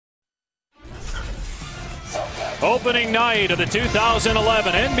Opening night of the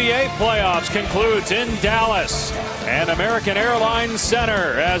 2011 NBA playoffs concludes in Dallas and American Airlines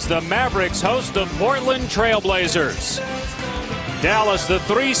Center as the Mavericks host the Portland Trailblazers. Dallas, the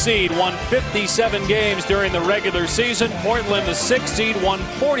 3 seed, won 57 games during the regular season. Portland, the 6 seed, won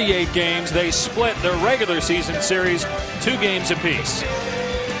 48 games. They split their regular season series 2 games apiece.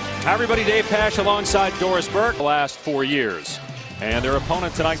 Hi everybody, Dave Pasch alongside Doris Burke the last 4 years. And their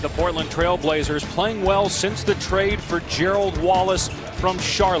opponent tonight, the Portland Trailblazers, playing well since the trade for Gerald Wallace from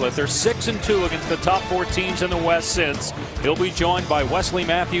Charlotte. They're 6-2 against the top 4 teams in the West since. He'll be joined by Wesley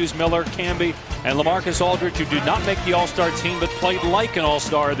Matthews, Miller, Camby, and LaMarcus Aldridge, who did not make the All-Star team but played like an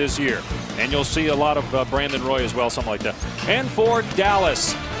All-Star this year. And you'll see a lot of Brandon Roy as well, something like that. And for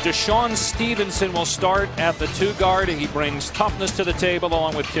Dallas, Deshaun Stevenson will start at the 2 guard. He brings toughness to the table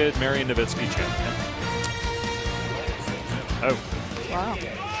along with kid Marian Nowitzki. Oh. Wow.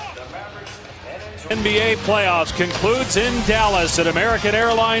 NBA playoffs concludes in Dallas at American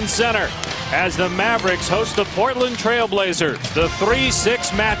Airlines Center as the Mavericks host the Portland Trailblazers, the 3-6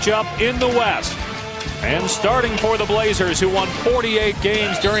 matchup in the West. And starting for the Blazers, who won 48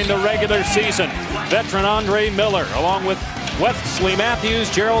 games during the regular season, veteran Andre Miller, along with Wesley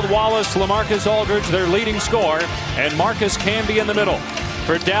Matthews, Gerald Wallace, LaMarcus Aldridge, their leading scorer, and Marcus Camby in the middle.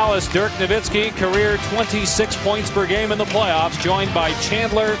 For Dallas, Dirk Nowitzki, career 26 points per game in the playoffs, joined by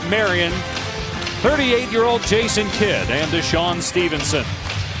Chandler Marion, 38-year-old Jason Kidd, and Deshaun Stevenson.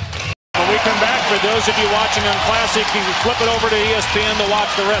 When we come back, for those of you watching on Classic, you can flip it over to ESPN to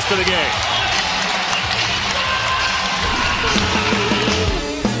watch the rest of the game.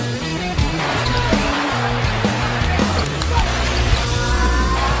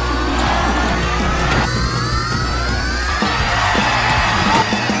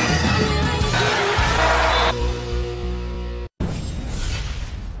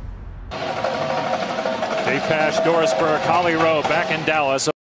 Pasch, Doris, Burke, Holly Rowe back in Dallas.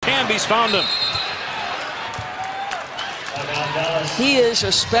 Camby's found him. He is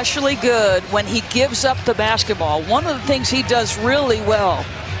especially good when he gives up the basketball. One of the things he does really well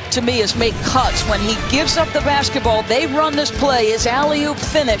to me is make cuts. When he gives up the basketball, they run this play. His alley-oop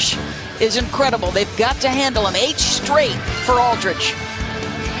finish is incredible. They've got to handle him. 8 straight for Aldridge.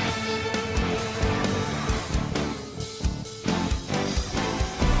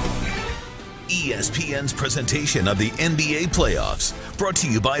 ESPN's presentation of the NBA playoffs, brought to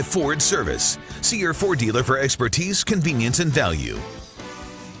you by Ford Service. See your Ford dealer for expertise, convenience, and value.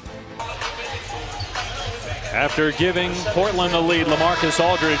 After giving Portland the lead, LaMarcus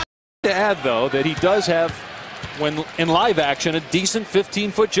Aldridge. To add, though, that he does have, when in live action, a decent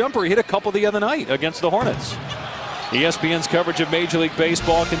 15-foot jumper. He hit a couple the other night against the Hornets. ESPN's coverage of Major League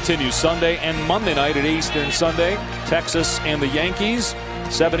Baseball continues Sunday and Monday night at Eastern. Sunday, Texas and the Yankees.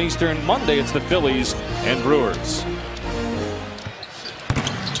 7 Eastern Monday, it's the Phillies and Brewers.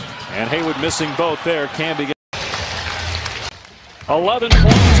 And Haywood missing both there. Camby 11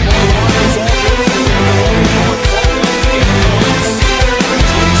 points for LaMarcus Aldridge.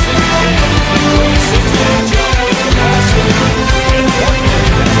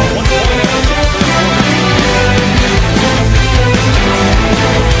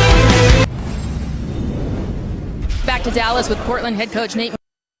 Back to Dallas with Portland head coach Nate.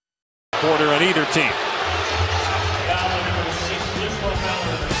 Quarter on either team.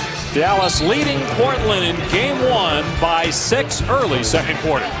 Dallas leading Portland in game 1 by 6 early second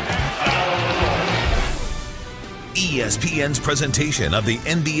quarter. ESPN's presentation of the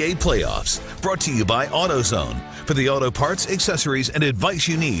NBA playoffs, brought to you by AutoZone. For the auto parts, accessories, and advice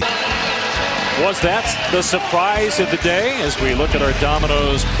you need. Was that the surprise of the day as we look at our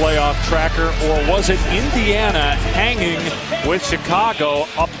Domino's playoff tracker, or was it Indiana hanging with Chicago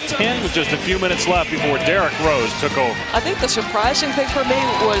up 10 with just a few minutes left before Derrick Rose took over? I think the surprising thing for me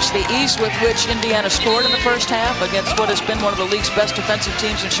was the ease with which Indiana scored in the first half against what has been one of the league's best defensive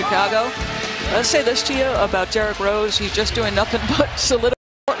teams in Chicago. Let's say this to you about Derrick Rose. He's just doing nothing but solidify.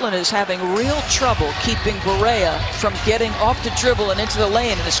 Portland is having real trouble keeping Barea from getting off the dribble and into the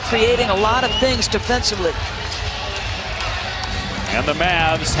lane, and is creating a lot of things defensively. And the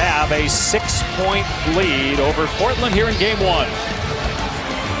Mavs have a 6-point lead over Portland here in game 1.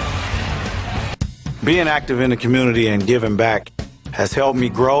 Being active in the community and giving back has helped me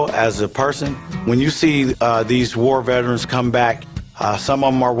grow as a person. When you see these war veterans come back, some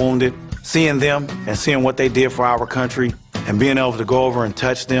of them are wounded, seeing them and seeing what they did for our country, and being able to go over and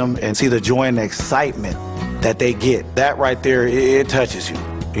touch them and see the joy and the excitement that they get, that right there, it touches you,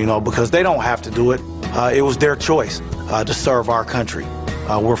 you know, because they don't have to do it. It was their choice to serve our country.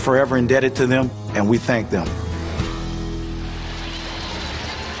 We're forever indebted to them, and we thank them.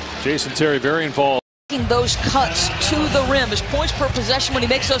 Jason Terry very involved. those cuts to the rim. His points per possession when he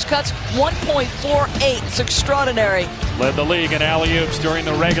makes those cuts, 1.48. It's extraordinary. Led the league in alley-oops during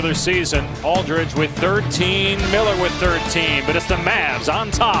the regular season. Aldridge with 13, Miller with 13, but it's the Mavs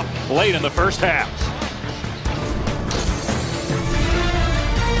on top late in the first half.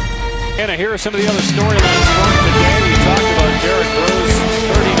 And here are some of the other storylines from today. We talked about Derrick Rowe's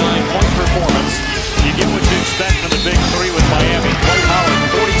 39-point performance. You get what you expect from the big three with Miami. Dwight Howard,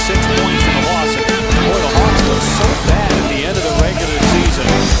 46 points in the loss. Boy, the Hawks were so bad at the end of the regular season,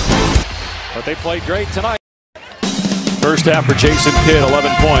 but they played great tonight. First half for Jason Kidd, 11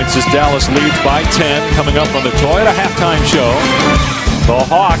 points as Dallas leads by 10. Coming up on the Toyota halftime show. The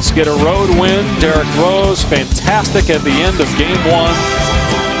Hawks get a road win. Derrick Rose, fantastic at the end of game one.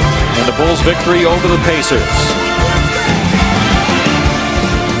 And the Bulls' victory over the Pacers.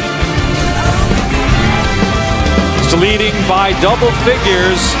 Leading by double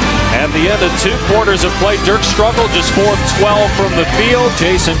figures at the end of 2 quarters of play. Dirk struggled, just 4 of 12 from the field.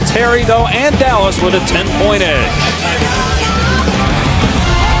 Jason Terry, though, and Dallas with a 10-point edge.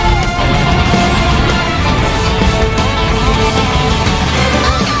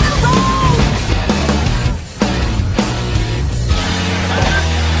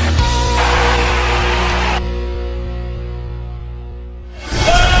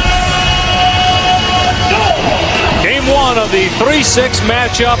 Of the 3-6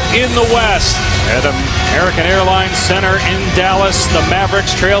 matchup in the West at American Airlines Center in Dallas. The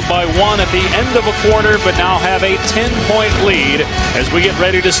Mavericks trailed by 1 at the end of a quarter, but now have a 10-point lead as we get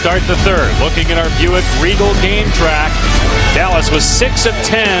ready to start the third. Looking at our Buick Regal game track, Dallas was 6 of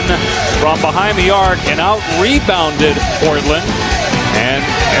 10 from behind the arc and out-rebounded Portland. And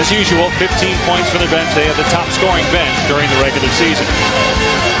as usual, 15 points from the bench. They had the top scoring bench during the regular season.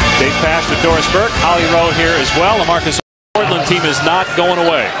 Dave Pasch with Doris Burke, Holly Rowe here as well. LaMarcus Portland team is not going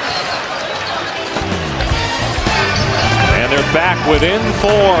away. And they're back within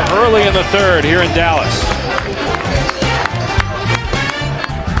 4 early in the third here in Dallas.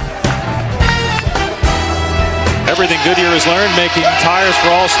 Everything Goodyear has learned, making tires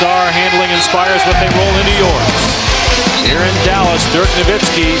for All-Star handling inspires what they roll into yours. Here in Dallas, Dirk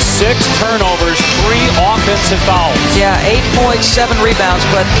Nowitzki, 6 turnovers, 3 offensive fouls. Yeah, 8.7 rebounds,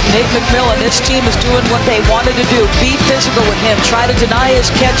 but Nate McMillan, this team is doing what they wanted to do. Be physical with him, try to deny his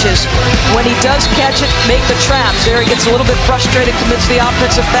catches. When he does catch it, make the traps. There he gets a little bit frustrated, commits the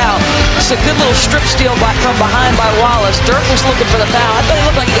offensive foul. It's a good little strip steal from behind by Wallace. Dirk was looking for the foul. I thought he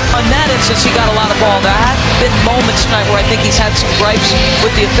looked like on that instance he got a lot of ball. There have been moments tonight where I think he's had some gripes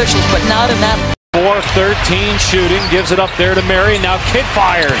with the officials, but not in that. 4-13 shooting, gives it up there to Mary. Now Kidd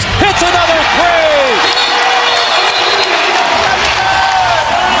fires, hits another 3!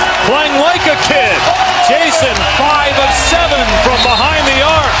 Playing like a kid. Jason, 5 of 7 from behind the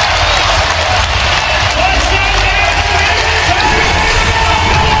arc.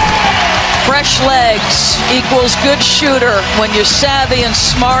 Fresh legs equals good shooter. When you're savvy and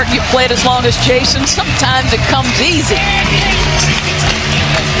smart, you played as long as Jason. Sometimes it comes easy.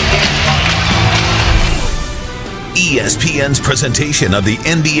 ESPN's presentation of the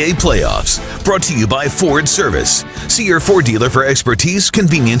NBA playoffs, brought to you by Ford Service. See your Ford dealer for expertise,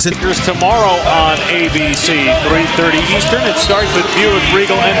 convenience, and... Here's tomorrow on ABC, 3:30 Eastern. It starts with Buick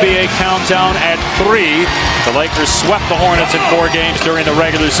Regal NBA Countdown at 3. The Lakers swept the Hornets in 4 games during the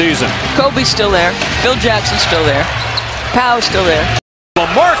regular season. Kobe's still there. Phil Jackson's still there. Powell's still there.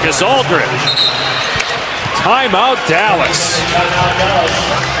 LaMarcus Aldridge. Timeout, Dallas.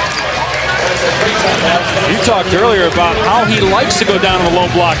 You talked earlier about how he likes to go down in the low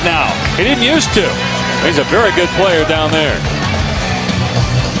block now. He didn't used to. He's a very good player down there.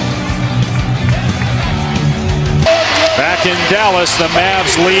 Back in Dallas, the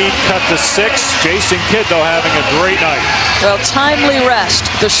Mavs lead cut to 6. Jason Kidd, though, having a great night. Well, timely rest.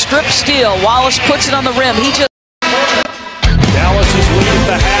 The strip steal. Wallace puts it on the rim. He just... Dallas's lead at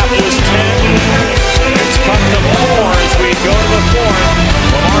the half was 10. It's cut to 4 as we go to the 4th.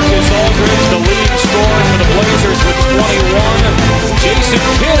 LaMarcus Aldridge, the leading scorer for the Blazers with 21. Jason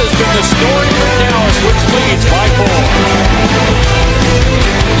Kidd has been the story for Dallas, which leads by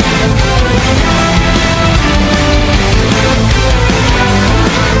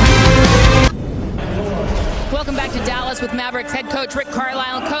 4. Welcome back to Dallas with Mavericks head coach Rick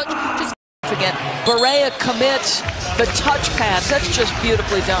Carlisle. Coach, just again, Barea commits the touch pass. That's just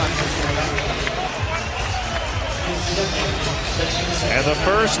beautifully done. And the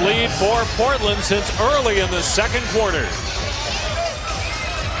first lead for Portland since early in the second quarter.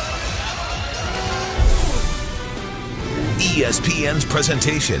 ESPN's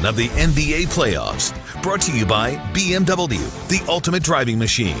presentation of the NBA playoffs, brought to you by BMW, the ultimate driving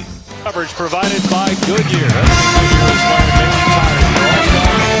machine. Coverage provided by Goodyear. Goodyear is wearing many tires.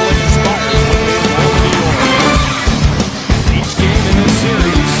 All-star inspires when they roll New York. Each game in this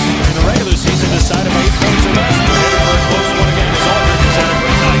series in the regular season decided by 8 points or less. For a close one again, as Aldridge had a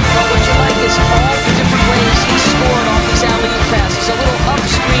great night. But what you like is all the different ways he scored off these alley-oop passes. A little up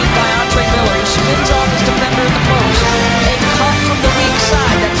screen by Andre Miller. He spins off his defender in the post. A cut from the weak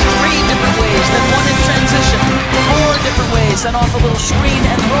side. That's 3 different ways. Then one in transition. 4 different ways. Then off a little screen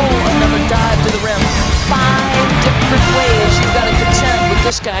and roll. Another dive to the rim. 5 different ways you've got to contend with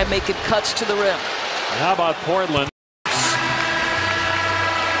this guy making cuts to the rim. How about Portland?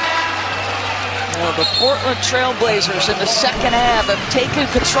 Well, the Portland Trailblazers in the second half have taken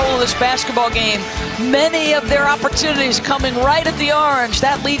control of this basketball game. Many of their opportunities coming right at the orange.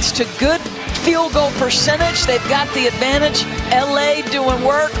 That leads to good field goal percentage. They've got the advantage. LA doing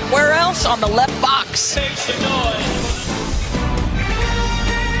work. Where else? On the left box.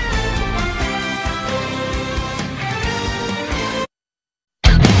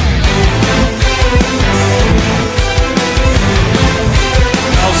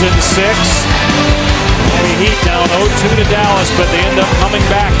 Miami Heat down 0-2 to Dallas, but they end up coming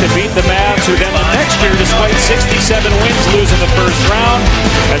back to beat the Mavs, who then the next year, despite 67 wins, lose in the first round.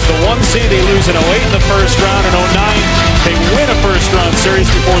 As the 1 seed, they lose in 08 in the first round. In 09, they win a first-round series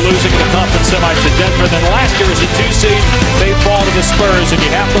before losing in the conference semis to Denver. Then last year, as a 2 seed, they fall to the Spurs, and you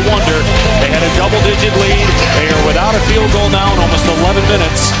have to wonder, they had a double-digit lead. They are without a field goal now in almost 11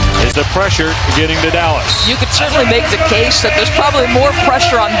 minutes. Is the pressure getting to Dallas? You could certainly make the case that there's probably more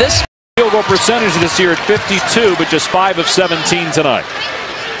pressure on this field goal percentage this year at 52, but just 5 of 17 tonight.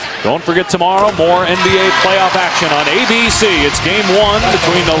 Don't forget tomorrow, more NBA playoff action on ABC. It's game 1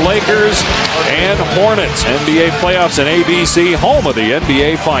 between the Lakers and Hornets. NBA playoffs and ABC, home of the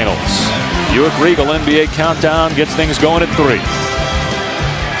NBA Finals. Buick Regal NBA Countdown gets things going at 3.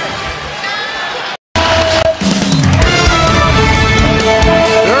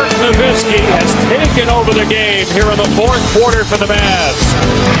 Has taken over the game here in the 4th quarter for the Mavs.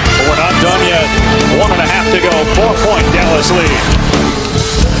 But we're not done yet. 1.5 to go. 4-point Dallas lead.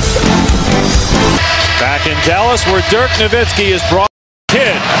 Back in Dallas, where Dirk Nowitzki is brought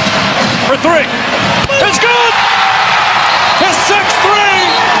in for 3. It's good! His 6th 3!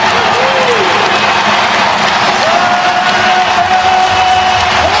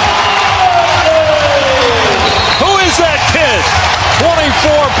 Who is that kid? 24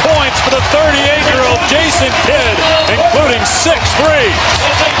 points for the 38-year-old Jason Kidd, including 6 threes.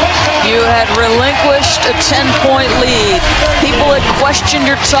 You had relinquished a 10-point lead. People had questioned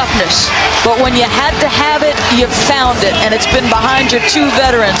your toughness, but when you had to have it, you found it, and it's been behind your 2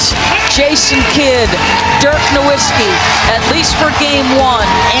 veterans, Jason Kidd, Dirk Nowitzki, at least for game 1,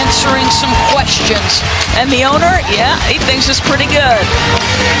 answering some questions. And the owner, yeah, he thinks it's pretty good.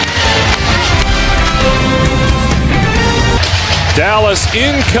 Dallas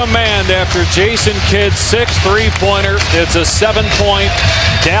in command after Jason Kidd's 6th three-pointer. It's a 7-point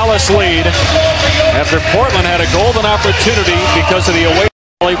Dallas lead after Portland had a golden opportunity because of the away.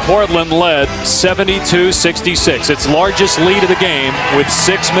 Portland led 72-66, its largest lead of the game with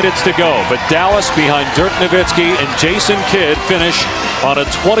 6 minutes to go. But Dallas, behind Dirk Nowitzki and Jason Kidd, finish on a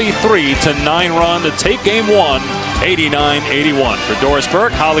 23-9 run to take game 1, 89-81. For Doris,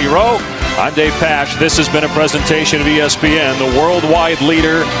 Burke, Holly Rowe, I'm Dave Pasch. This has been a presentation of ESPN, the worldwide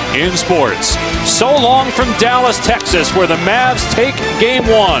leader in sports. So long from Dallas, Texas, where the Mavs take game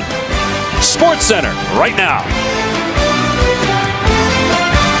 1. Sports Center right now.